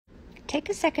Take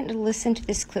a second to listen to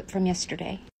this clip from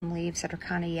yesterday. Leaves that are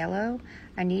kind of yellow.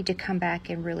 I need to come back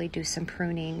and really do some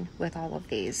pruning with all of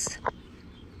these.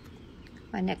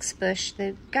 My next bush,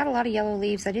 they've got a lot of yellow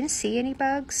leaves. I didn't see any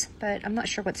bugs, but I'm not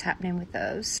sure what's happening with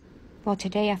those. Well,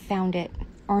 today I found it,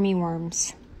 army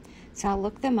worms. So I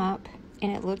looked them up,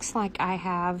 and it looks like I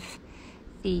have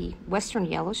the western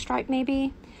yellow stripe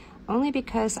maybe, only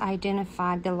because I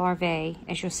identified the larvae,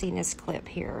 as you'll see in this clip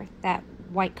here, that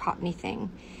white cottony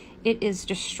thing. It is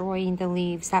destroying the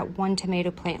leaves. That one tomato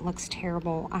plant looks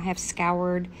terrible. I have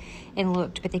scoured and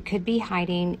looked, but they could be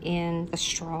hiding in the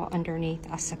straw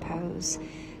underneath, I suppose.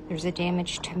 There's a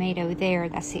damaged tomato there.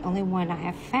 That's the only one I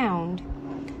have found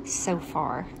so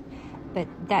far. But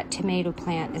that tomato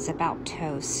plant is about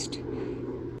toast.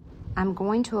 I'm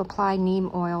going to apply neem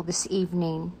oil this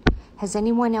evening. Has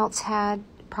anyone else had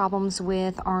problems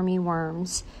with army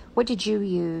worms? What did you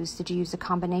use? Did you use a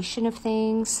combination of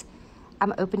things?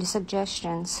 I'm open to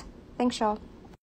suggestions. Thanks, y'all.